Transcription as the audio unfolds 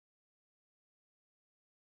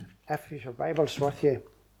If you have your Bibles with you,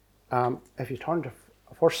 if you turn to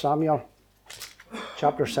 1 Samuel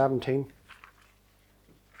chapter 17.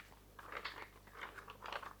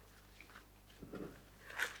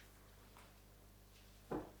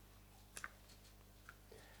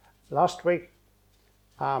 Last week,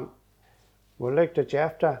 we looked at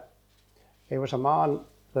Jephthah. He was a man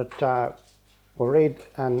that we read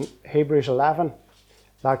in Hebrews 11,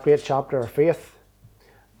 that great chapter of faith.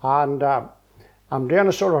 And I'm doing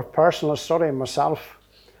a sort of personal study myself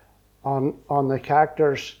on the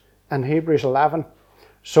characters in Hebrews 11.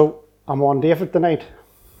 So I'm on David tonight.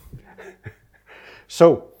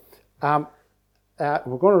 So we're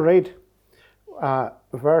going to read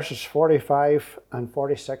verses 45 and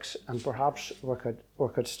 46, and perhaps we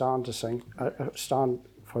could stand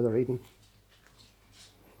for the reading.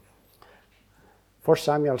 1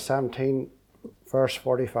 Samuel 17, verse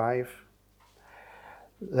 45.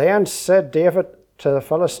 Then said David to the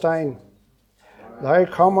Philistine, Thou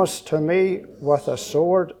comest to me with a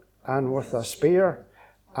sword and with a spear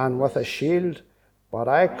and with a shield, but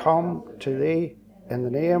I come to thee in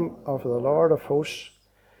the name of the Lord of hosts,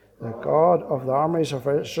 the God of the armies of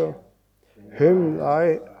Israel, whom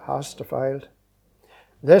thou hast defiled.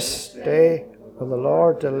 This day will the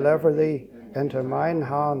Lord deliver thee into mine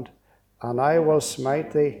hand, and I will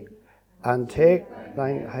smite thee, and take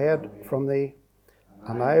thine head from thee,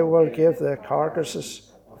 and I will give the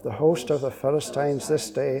carcasses of the host of the Philistines this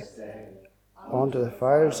day unto the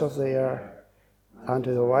fowls of the air, and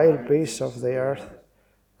to the wild beasts of the earth,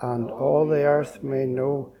 and all the earth may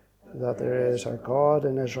know that there is a God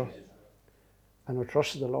in Israel. And we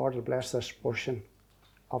trust the Lord will bless this portion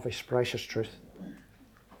of his precious truth.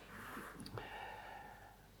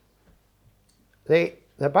 The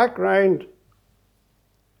background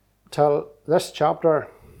to this chapter,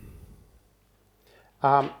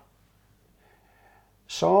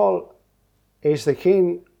 Saul is the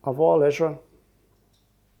king of all Israel.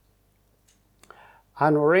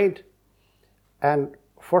 And we read in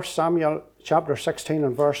 1 Samuel chapter 16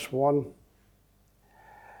 and verse 1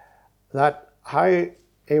 that how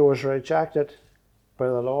he was rejected by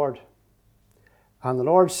the Lord. And the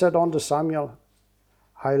Lord said unto Samuel,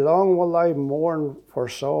 How long will thou mourn for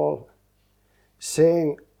Saul,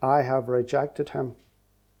 saying, I have rejected him?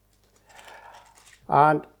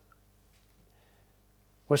 And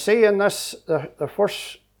we see in this, the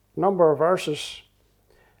first number of verses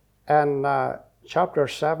in chapter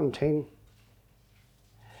 17,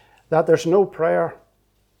 that there's no prayer,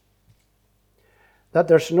 that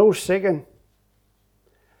there's no seeking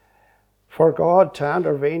for God to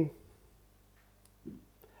intervene.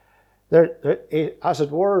 As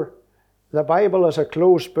it were, the Bible is a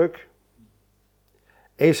closed book.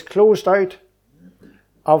 It's closed out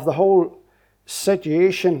of the whole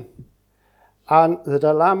situation and the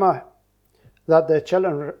dilemma that the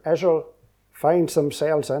children of Israel finds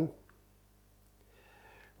themselves in.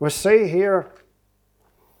 We see here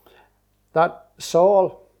that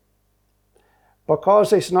Saul,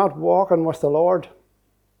 because he's not walking with the Lord,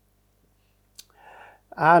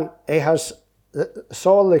 and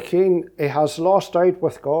Saul the king, he has lost out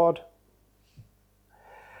with God.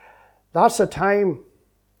 That's a time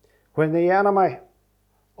when the enemy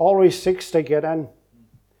always seeks to get in,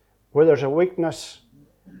 where there's a weakness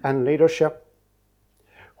in leadership,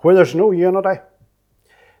 where there's no unity.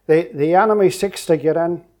 The enemy seeks to get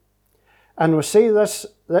in. And we see this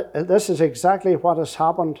is exactly what has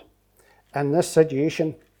happened in this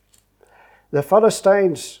situation. The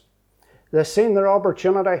Philistines, they've seen their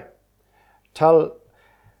opportunity to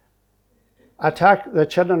attack the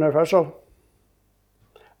children of Israel.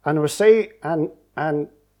 And we see in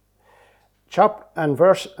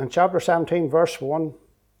chapter 17, verse 1,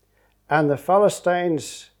 and the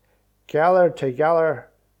Philistines gathered together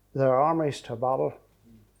their armies to battle.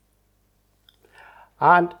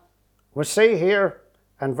 And we see here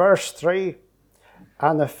in verse 3,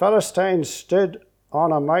 and the Philistines stood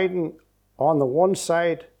on a mountain on the one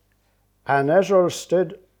side, and Israel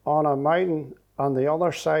stood on a mountain on the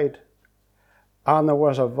other side, and there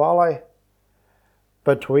was a valley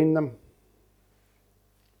between them.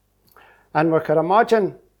 And we could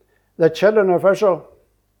imagine the children of Israel,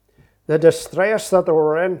 the distress that they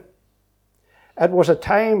were in. It was a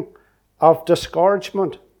time of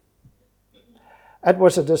discouragement. It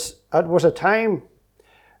was a time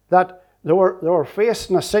that they were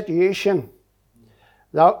facing a situation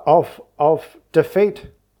of defeat,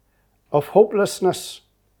 of hopelessness.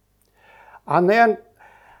 And then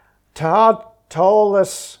to add to all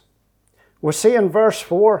this, we see in verse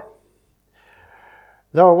 4,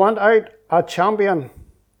 there went out a champion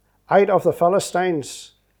out of the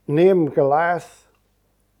Philistines named Goliath.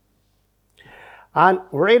 And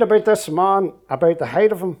we read about this man, about the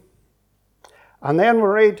height of him. And then we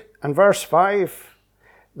read in verse 5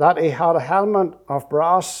 that he had a helmet of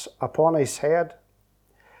brass upon his head.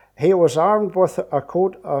 He was armed with a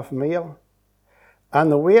coat of mail,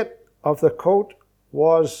 and the weight of the coat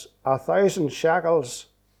was 1,000 shekels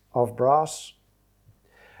of brass.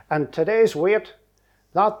 And today's weight,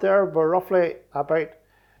 that there were roughly about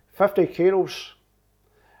 50 kilos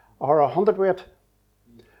or 100 weight.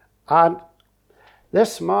 And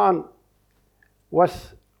this man,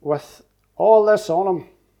 with all this on him,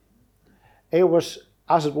 it was,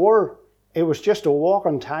 as it were, it was just a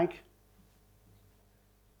walking tank.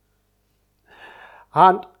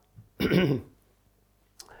 And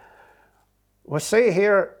we see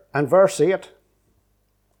here in verse 8,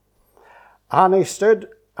 and he stood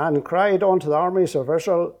and cried unto the armies of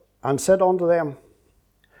Israel, and said unto them,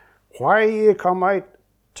 Why are ye come out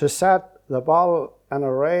to set the battle in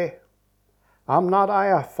array? Am not I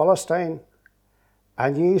a Philistine,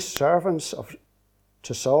 and ye servants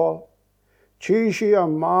to Saul? Choose ye a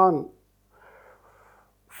man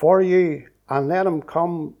for you, and let him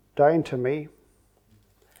come down to me.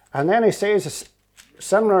 And then he says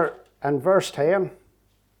similar in verse 10.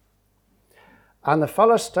 And the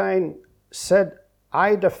Philistine said,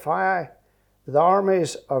 I defy the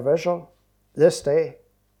armies of Israel this day.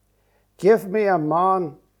 Give me a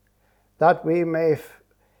man that we may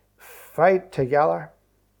fight together.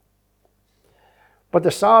 But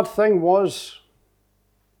the sad thing was,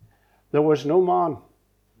 there was no man.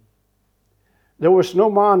 There was no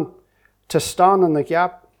man to stand in the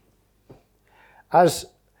gap. As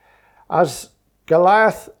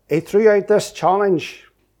Goliath, he threw out this challenge.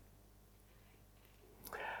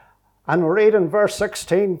 And we read in verse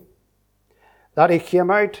 16 that he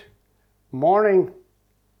came out morning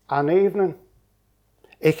and evening.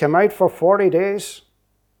 He came out for 40 days.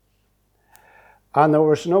 And there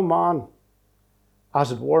was no man,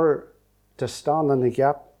 as it were, to stand in the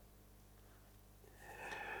gap.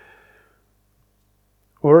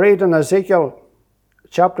 We read in Ezekiel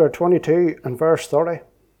chapter 22 and verse 30.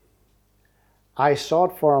 I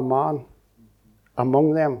sought for a man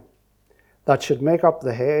among them that should make up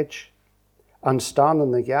the hedge and stand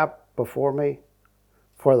in the gap before me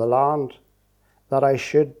for the land, that I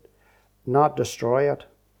should not destroy it.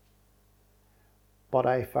 But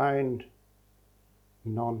I found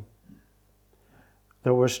none.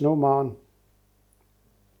 There was no man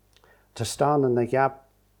to stand in the gap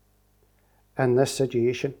in this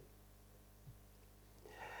situation.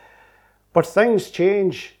 But things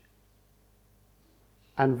change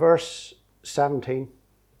in verse 17.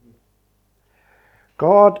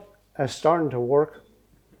 God is starting to work.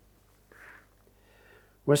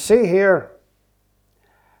 We see here,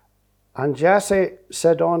 and Jesse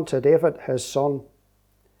said unto David his son.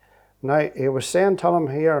 Now he was saying to him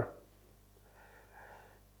here,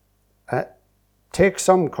 take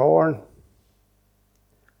some corn,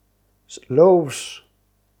 loaves,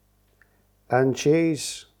 and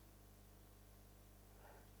cheese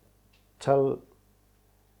till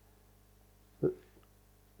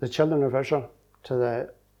the children of Israel to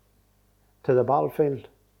the battlefield.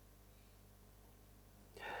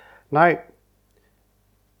 Now,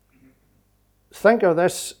 think of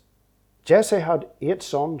this. Jesse had 8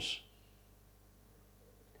 sons.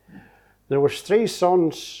 There was 3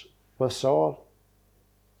 sons with Saul,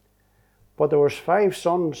 but there was 5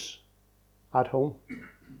 sons at home.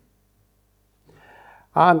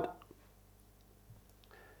 And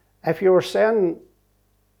if you were sending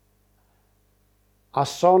a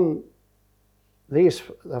son,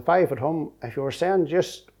 the 5 at home, if you were sending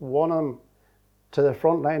just one of them to the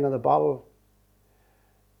front line of the battle,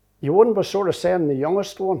 you wouldn't be sort of sending the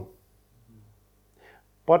youngest one.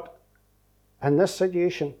 But in this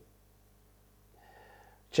situation,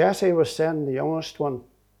 Jesse was sending the youngest one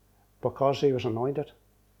because he was anointed.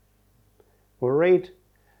 We read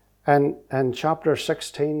in chapter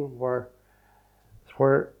 16 where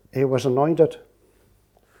he was anointed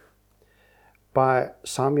by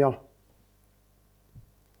Samuel.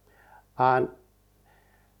 And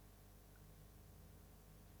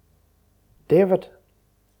David,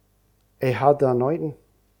 he had the anointing.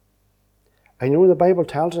 I know the Bible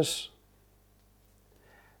tells us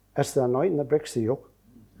it's the anointing that breaks the yoke.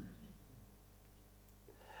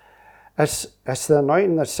 It's the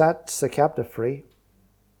anointing that sets the captive free.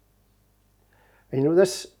 And you know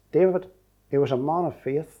this, David, he was a man of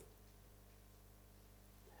faith.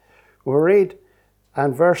 We read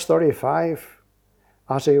in verse 35,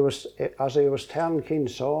 as he was telling King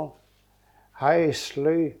Saul how he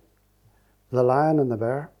slew the lion and the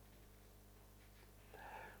bear.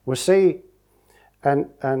 We see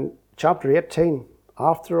in chapter 18,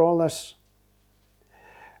 after all this,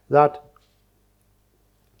 that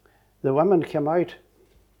the women came out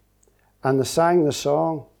and they sang the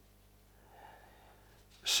song,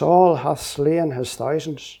 Saul hath slain his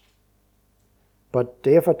thousands, but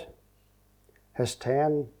David his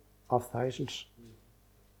 10 of thousands.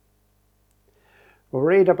 We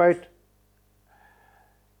read about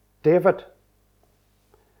David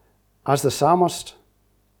as the psalmist,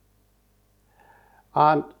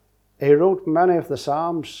 and he wrote many of the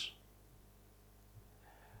psalms,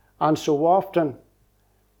 and so often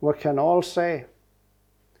we can all say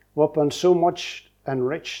we've been so much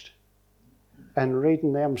enriched in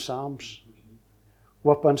reading them psalms.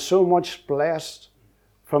 We've been so much blessed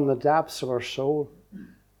from the depths of our soul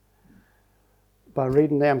by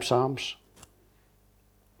reading them psalms.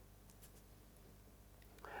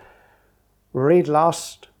 We read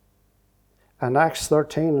last in Acts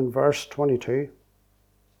 13 and verse 22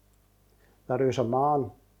 that he was a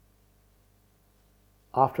man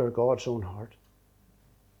after God's own heart.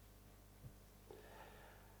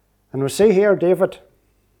 And we see here David,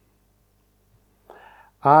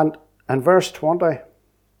 and in verse 20,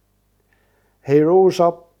 he rose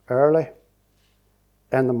up early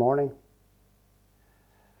in the morning,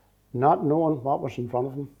 not knowing what was in front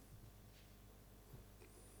of him.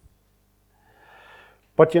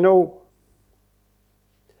 But you know,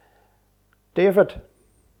 David,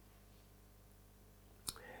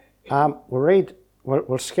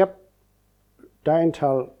 we'll skip down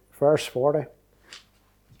till verse 40.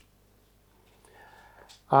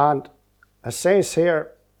 And it says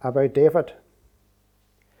here about David,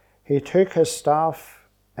 he took his staff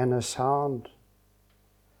in his hand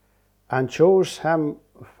and chose him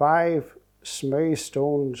 5 smooth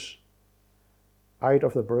stones out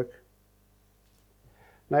of the brook.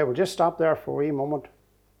 Now we'll just stop there for a wee moment.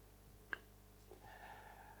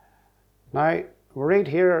 Now we read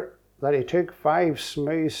here that he took 5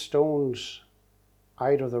 smooth stones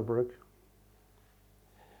out of the brook.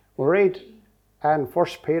 We read in 1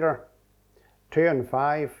 Peter 2 and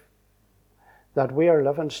 5 that we are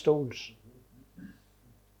living stones.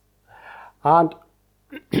 And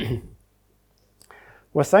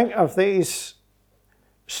we think of these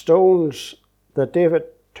stones that David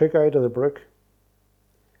took out of the brook.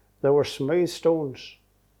 They were smooth stones.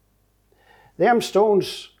 Them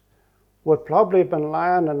stones would probably have been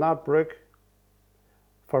lying in that brook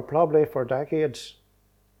for decades,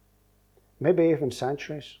 maybe even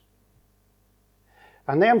centuries.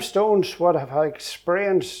 And them stones would have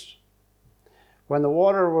experienced, when the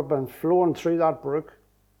water would have been flowing through that brook,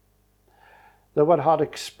 they would have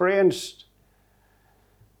experienced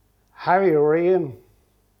heavy rain,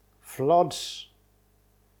 floods,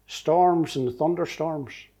 storms and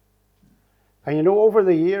thunderstorms. And you know, over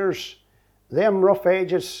the years, them rough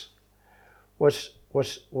edges was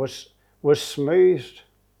smoothed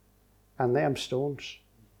and them stones.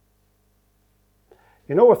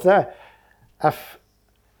 You know, if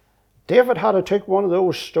David had to take one of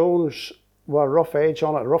those stones with a rough edge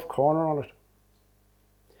on it, a rough corner on it,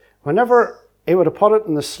 whenever he would have put it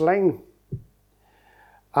in the sling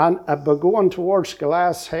and it would go on towards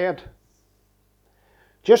Goliath's head,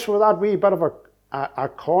 just with that wee bit of a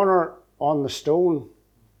corner on the stone,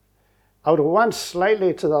 I would have went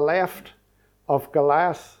slightly to the left of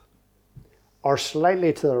Goliath or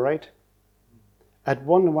slightly to the right. It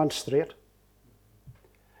wouldn't went straight.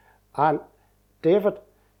 And David,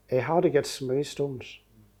 he had to get smooth stones.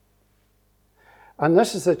 And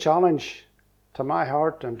this is the challenge to my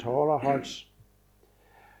heart and to all our hearts.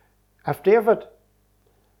 If David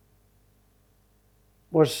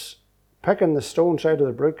was picking the stones out of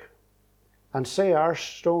the brook, and say our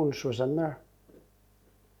stones was in there,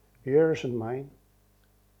 yours and mine,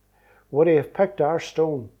 would he have picked our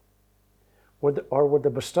stone? Or would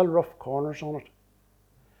there be still rough corners on it?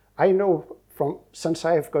 I know since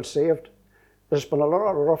I've got saved, there's been a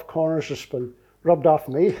lot of rough corners that's been rubbed off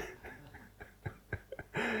me.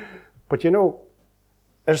 But you know,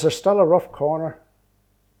 is there still a rough corner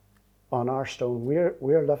on our stone?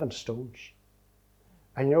 We're living stones.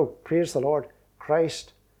 And you know, praise the Lord,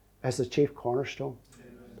 Christ is the chief cornerstone.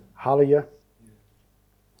 Amen. Hallelujah.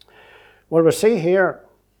 Yeah. Well, we see here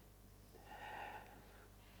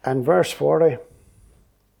in verse 40,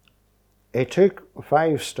 he took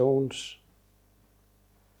 5 stones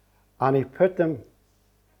and he put them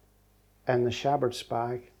in the shepherd's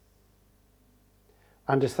bag.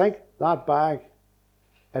 And to think that bag,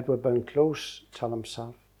 it would have been close to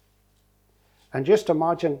himself. And just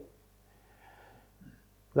imagine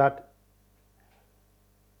that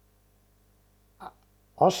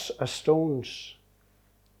us as stones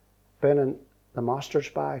been in the master's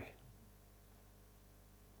bag.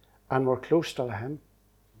 and we're close to him.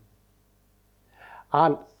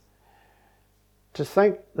 And to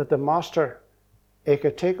think that the Master, he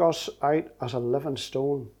could take us out as a living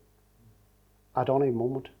stone at any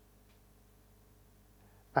moment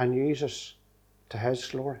and use us to his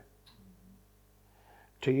glory.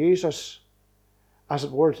 To use us, as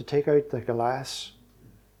it were, to take out the Goliaths.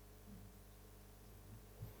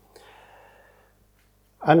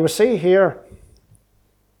 And we see here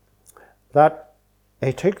that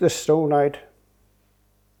he took the stone out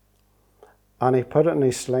and he put it in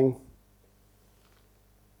his sling.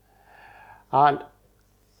 And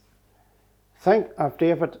think of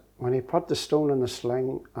David when he put the stone in the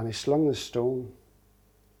sling and he slung the stone,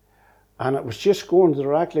 and it was just going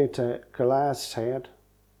directly to Goliath's head.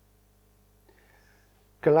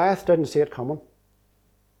 Goliath didn't see it coming.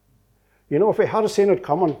 You know, if he had seen it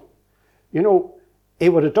coming, you know, he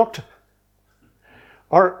would have ducked.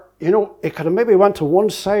 Or, you know, he could have maybe went to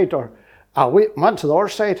one side or went to the other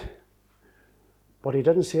side. But he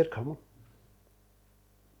didn't see it coming.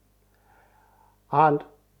 And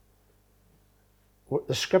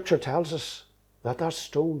the scripture tells us that that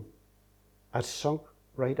stone had sunk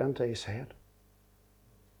right into his head.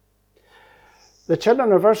 The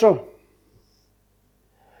children of Israel,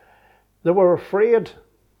 they were afraid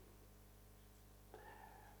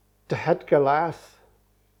to hit Goliath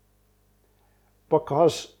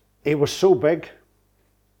because he was so big.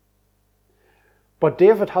 But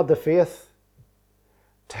David had the faith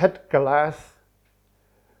to hit Goliath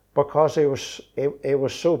because he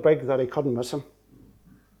was so big that he couldn't miss him.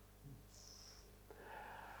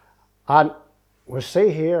 And we see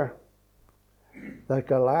here that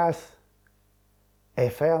Goliath, he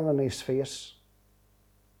fell on his face,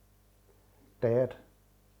 dead.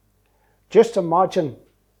 Just imagine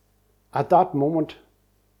at that moment,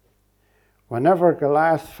 whenever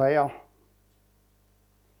Goliath fell,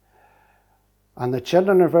 and the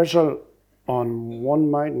children of Israel on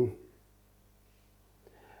one mountain,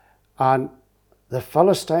 and the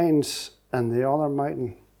Philistines on the other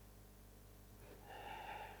mountain.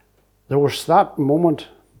 There was that moment,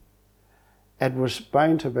 it was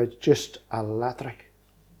bound to be just electric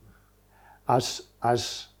as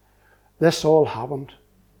this all happened.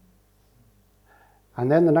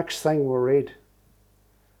 And then the next thing we read,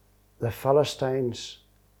 the Philistines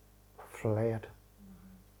fled.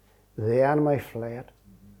 The enemy fled.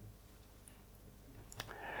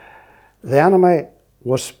 The enemy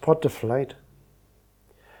was put to flight.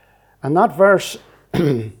 And that verse,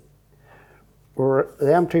 the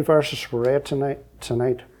empty verses were read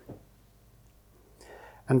tonight.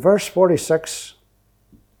 In verse 46,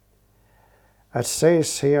 it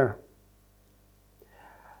says here,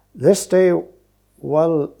 "This day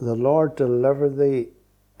will the Lord deliver thee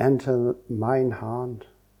into mine hand,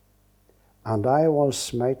 and I will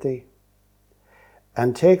smite thee,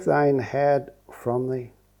 and take thine head from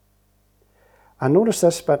thee." And notice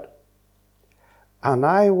this bit, "And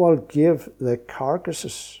I will give the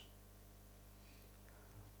carcasses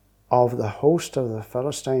of the host of the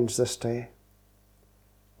Philistines this day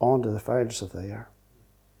unto the fowls of the air."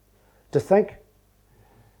 To think,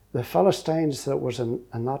 the Philistines that was in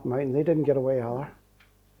that mountain, they didn't get away either,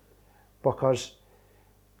 because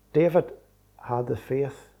David had the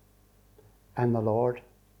faith in the Lord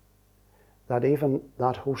that even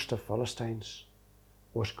that host of Philistines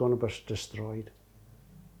was going to be destroyed.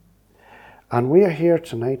 And we are here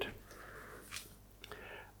tonight,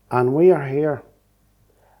 and we are here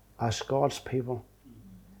as God's people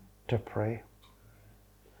to pray.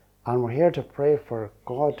 And we're here to pray for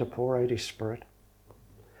God to pour out His Spirit.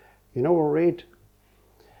 You know, we read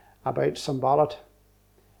about Sanballat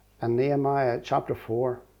in Nehemiah chapter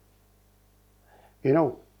 4. You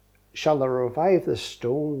know, shall they revive the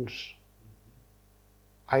stones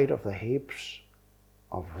out of the heaps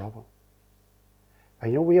of rubble?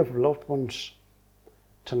 And you know, we have loved ones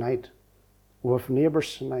tonight. We have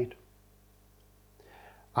neighbours tonight.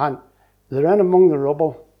 And they're in among the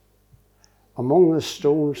rubble, among the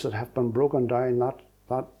stones that have been broken down,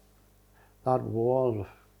 that wall of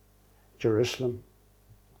Jerusalem.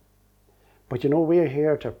 But you know, we are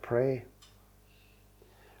here to pray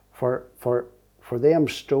for them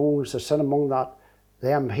stones that sit among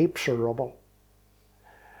them heaps of rubble.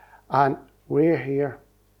 And we're here.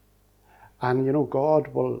 And you know,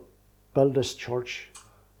 God will build His church,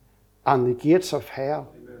 and the gates of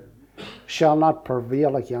hell shall not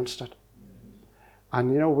prevail against it.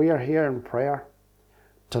 And you know, we are here in prayer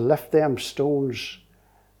to lift them stones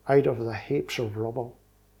out of the heaps of rubble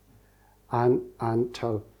and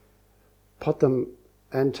to put them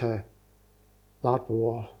into that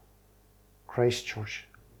wall, Christ Church.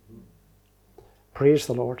 Praise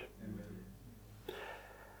the Lord.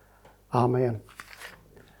 Amen.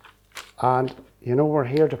 And you know, we're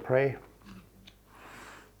here to pray.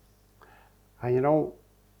 And you know,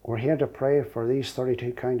 we're here to pray for these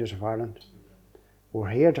 32 counties of Ireland.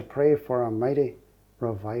 We're here to pray for a mighty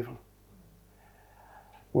revival.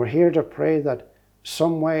 We're here to pray that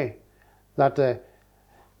some way that the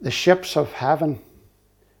ships of heaven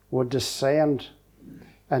would descend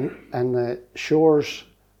in the shores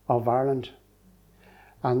of Ireland.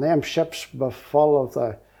 And them ships be full of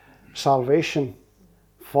the salvation,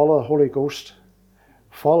 full of the Holy Ghost,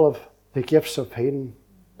 full of the gifts of healing.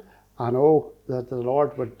 And oh, that the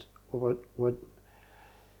Lord would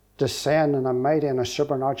descend in a mighty and a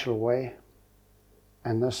supernatural way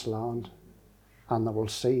in this land. And they will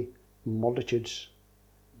see multitudes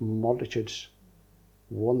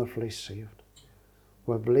wonderfully saved.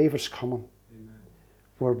 We believe it's coming. Amen.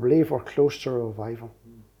 We believe we're close to revival.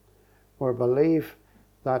 We believe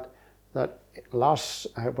that last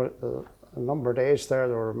a number of days there,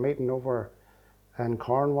 they were meeting over in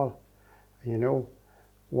Cornwall. You know,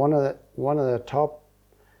 one of the top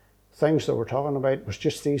things that we're talking about was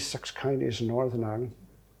just these 6 counties in Northern Ireland.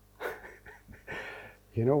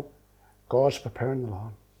 You know, God's preparing the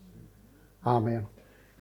land. Amen.